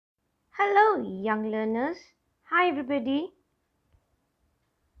Hello, young learners. Hi, everybody.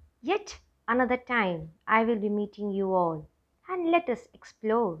 Yet another time I will be meeting you all, and let us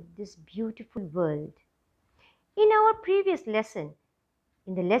explore this beautiful world. In our previous lesson,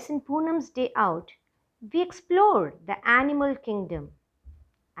 in the lesson Poonam's Day Out, we explored the animal kingdom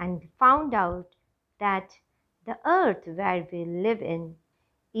and found out that the earth where we live in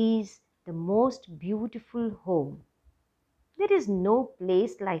is the most beautiful home. There is no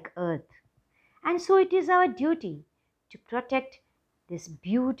place like earth. And so it is our duty to protect this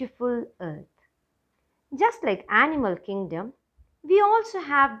beautiful earth. Just like animal kingdom, we also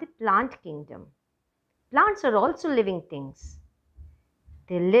have the plant kingdom. Plants are also living things.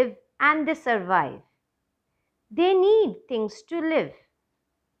 They live and they survive. They need things to live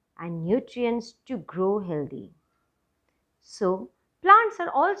and nutrients to grow healthy. So, plants are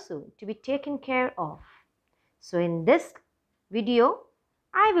also to be taken care of. So, in this video,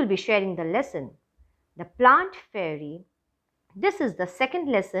 I will be sharing the lesson, The Plant Fairy. This is the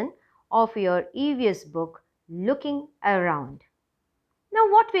second lesson of your EVS book, Looking Around. Now,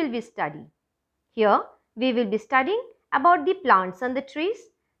 what will we study? Here, we will be studying about the plants and the trees,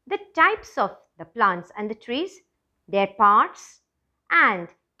 the types of the plants and the trees, their parts, and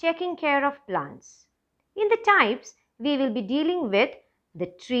taking care of plants. In the types, we will be dealing with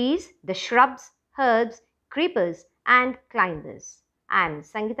the trees, the shrubs, herbs, creepers, and climbers. I am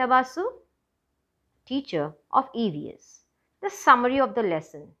Sangeeta Basu, teacher of EVS. The summary of the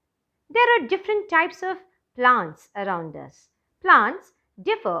lesson. There are different types of plants around us. Plants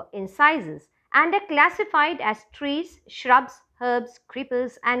differ in sizes and are classified as trees, shrubs, herbs,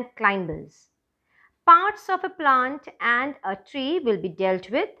 creepers, and climbers. Parts of a plant and a tree will be dealt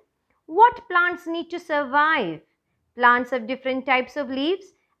with. What plants need to survive? Plants have different types of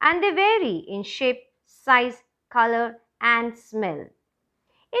leaves and they vary in shape, size, color, and smell.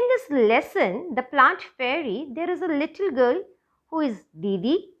 In this lesson, The Plant Fairy, there is a little girl who is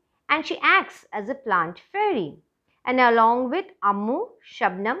Didi and she acts as a plant fairy. And along with Ammu,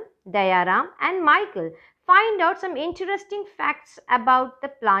 Shabnam, Dayaram and Michael, find out some interesting facts about the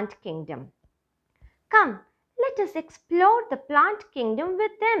plant kingdom. Come, let us explore the plant kingdom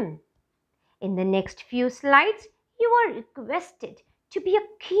with them. In the next few slides, you are requested to be a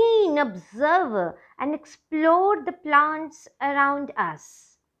keen observer and explore the plants around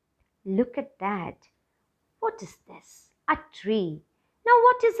us. Look at that. What is this? A tree. Now,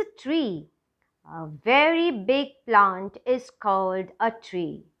 what is a tree? A very big plant is called a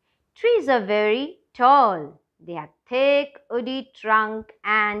tree. Trees are very tall. They have thick, woody trunk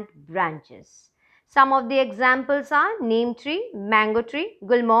and branches. Some of the examples are neem tree, mango tree,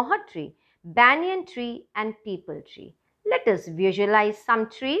 gulmohar tree, banyan tree and peepal tree. Let us visualize some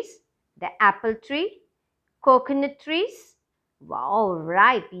trees. The apple tree, coconut trees, wow,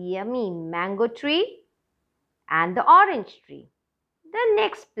 ripe, yummy mango tree and the orange tree. The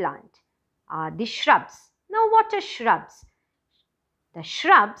next plant are the shrubs. Now, what are shrubs? The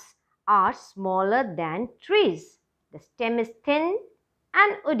shrubs are smaller than trees. The stem is thin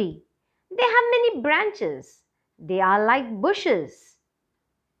and woody. They have many branches. They are like bushes.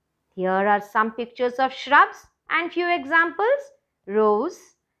 Here are some pictures of shrubs and few examples. Rose,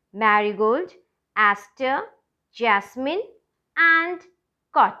 marigold, aster, jasmine and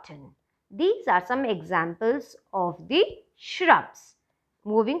cotton. These are some examples of the shrubs.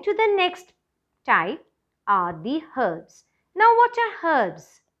 Moving to the next type are the herbs. Now, what are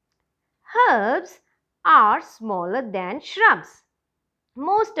herbs? Herbs are smaller than shrubs.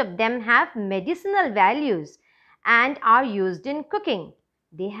 Most of them have medicinal values and are used in cooking.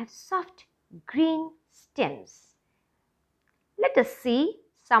 They have soft green stems. Let us see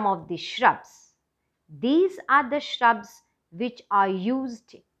some of the shrubs. These are the shrubs which are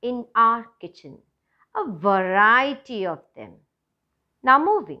used in our kitchen. A variety of them. Now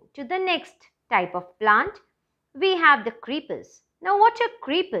moving to the next type of plant, we have the creepers. Now what are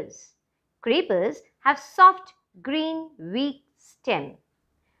creepers? Creepers have soft green weak stem.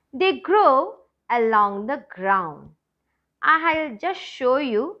 They grow along the ground. I'll just show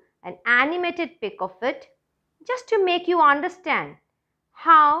you an animated pic of it just to make you understand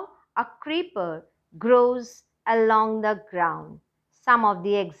how a creeper grows along the ground. Some of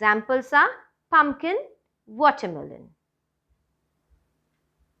the examples are pumpkin, watermelon.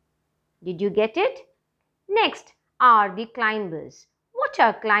 Did you get it? Next are the climbers. What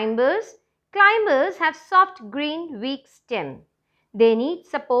are climbers? Climbers have soft green weak stem. They need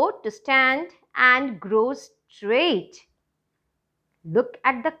support to stand and grow straight. Look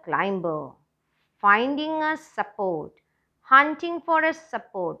at the climber, finding a support, hunting for a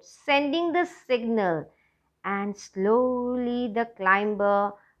support, sending the signal, and slowly the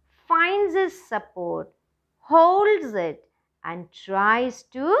climber finds its support, holds it, and tries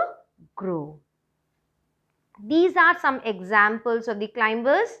to grow. These are some examples of the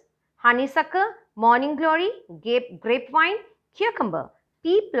climbers: honeysuckle, morning glory, grapevine, cucumber,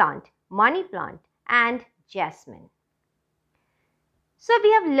 pea plant, money plant, and jasmine. So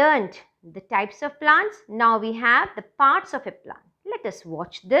we have learned the types of plants. Now we have the parts of a plant. Let us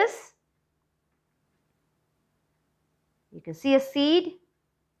watch this. You can see a seed.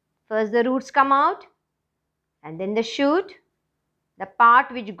 First the roots come out and then the shoot. The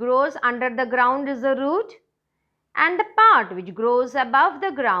part which grows under the ground is the root, and the part which grows above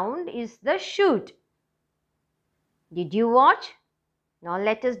the ground is the shoot. Did you watch? Now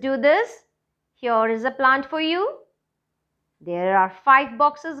let us do this. Here is a plant for you. There are 5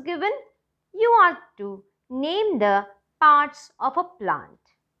 boxes given. You are to name the parts of a plant.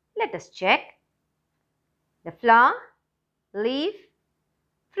 Let us check. The flower, leaf,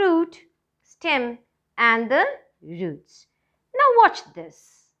 fruit, stem, and the roots. Now watch this.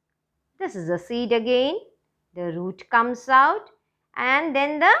 This is a seed again. The root comes out and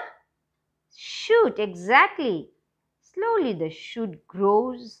then the shoot, exactly. Slowly the shoot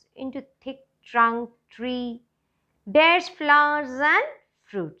grows into thick trunk tree, bears flowers and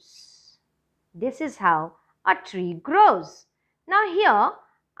fruits. This is how a tree grows. Now here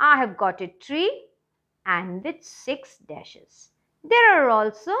I have got a tree and with 6 dashes. There are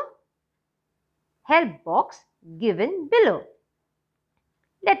also help box given below.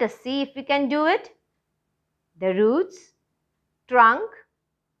 Let us see if we can do it. The roots, trunk,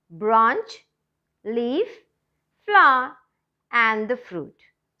 branch, leaf, flower, and the fruit.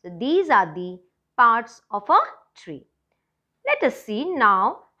 So these are the parts of a tree. Let us see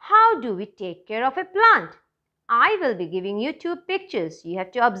now, how do we take care of a plant? I will be giving you 2 pictures. You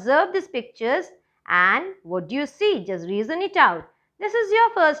have to observe these pictures and what do you see? Just reason it out. This is your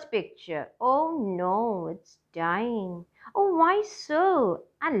first picture. Oh no, it's dying. Oh, why so?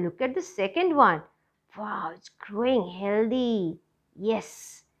 And look at the second one. Wow, it's growing healthy.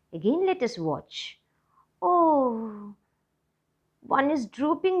 Yes. Again, let us watch. Oh, one is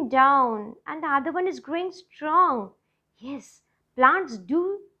drooping down and the other one is growing strong. Yes, plants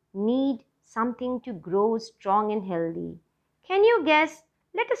do need something to grow strong and healthy. Can you guess?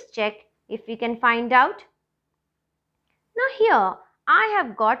 Let us check if we can find out. Now here, I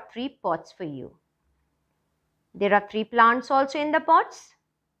have got 3 pots for you. There are 3 plants also in the pots.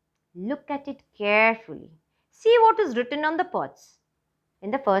 Look at it carefully. See what is written on the pots.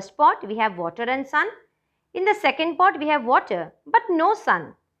 In the first pot, we have water and sun. In the second pot, we have water but no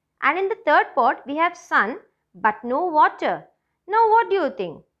sun. And in the third pot, we have sun but no water. Now what do you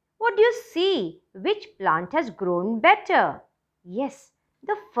think? What do you see? Which plant has grown better? Yes,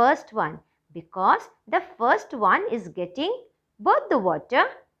 the first one, because the first one is getting both the water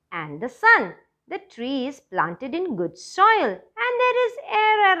and the sun. The tree is planted in good soil and there is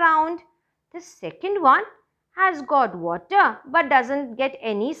air around. The second one has got water but doesn't get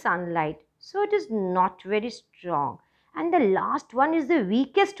any sunlight. So it is not very strong. And the last one is the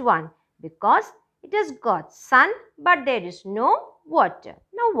weakest one because it has got sun but there is no water.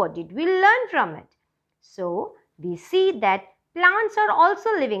 Now what did we learn from it? So we see that plants are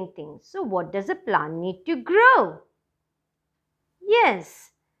also living things. So what does a plant need to grow? Yes,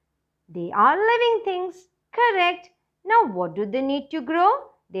 they are living things. Correct. Now what do they need to grow?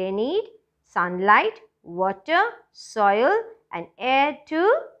 They need sunlight, water, soil and air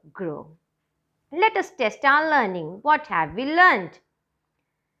to grow. Let us test our learning. What have we learned?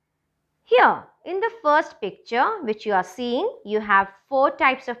 Here in the first picture which you are seeing, you have 4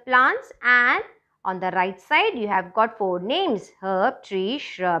 types of plants and on the right side you have got 4 names: herb, tree,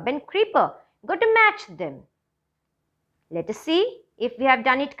 shrub and creeper. Got to match them. Let us see if we have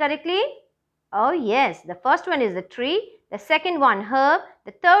done it correctly. Oh yes, the first one is the tree, the second one herb,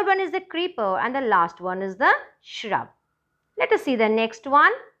 the third one is the creeper and the last one is the shrub. Let us see the next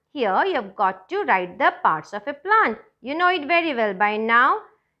one. Here you have got to write the parts of a plant. You know it very well by now.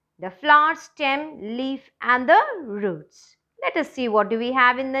 The flower, stem, leaf and the roots. Let us see what do we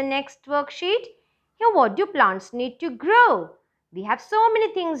have in the next worksheet. Here what do plants need to grow? We have so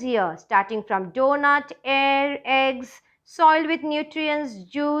many things here, starting from donut, air, eggs, soil with nutrients,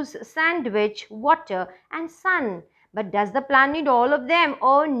 juice, sandwich, water and sun. But does the plant need all of them?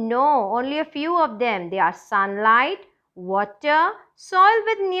 Oh no, only a few of them. They are sunlight, water, soil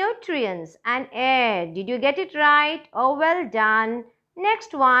with nutrients and air. Did you get it right? Oh, well done.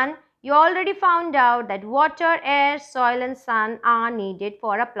 Next one, you already found out that water, air, soil and sun are needed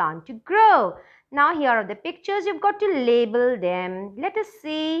for a plant to grow. Now here are the pictures. You've got to label them. Let us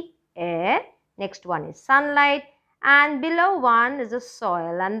see. Air. Next one is sunlight and below one is the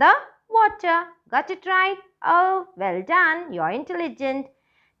soil and the water. Got it right? Oh, well done. You're intelligent.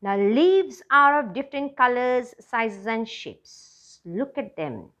 Now, leaves are of different colors, sizes, and shapes. Look at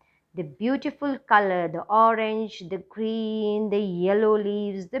them. The beautiful color, the orange, the green, the yellow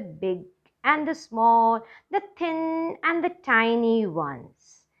leaves, the big and the small, the thin and the tiny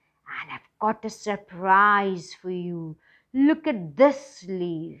ones. And I've got a surprise for you. Look at this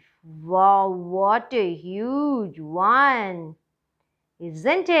leaf. Wow, what a huge one,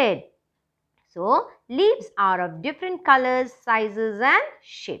 isn't it? So, leaves are of different colors, sizes and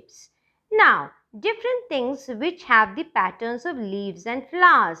shapes. Now, different things which have the patterns of leaves and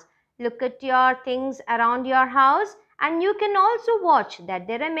flowers. Look at your things around your house and you can also watch that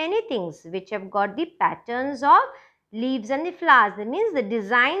there are many things which have got the patterns of leaves and the flowers. That means the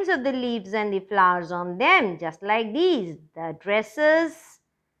designs of the leaves and the flowers on them, just like these. The dresses,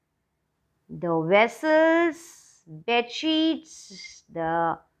 the vessels, bed sheets,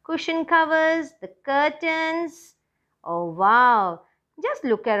 the cushion covers, the curtains. Oh wow! Just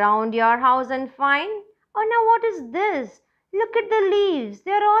look around your house and find. Oh, now what is this? Look at the leaves.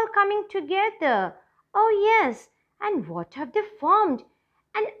 They're all coming together. Oh yes. And what have they formed?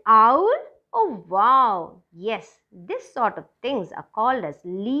 An owl? Oh wow. Yes, this sort of things are called as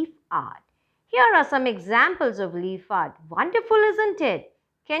leaf art. Here are some examples of leaf art. Wonderful, isn't it?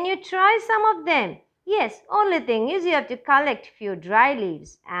 Can you try some of them? Yes, only thing is you have to collect few dry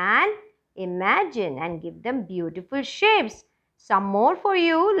leaves and imagine and give them beautiful shapes. Some more for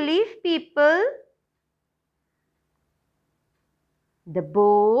you, leaf people. The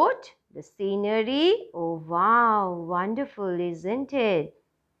boat, the scenery. Oh wow, wonderful, isn't it?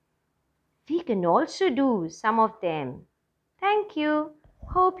 We can also do some of them. Thank you.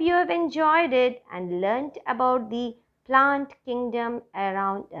 Hope you have enjoyed it and learnt about the plant kingdom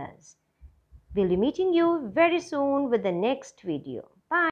around us. We'll be meeting you very soon with the next video.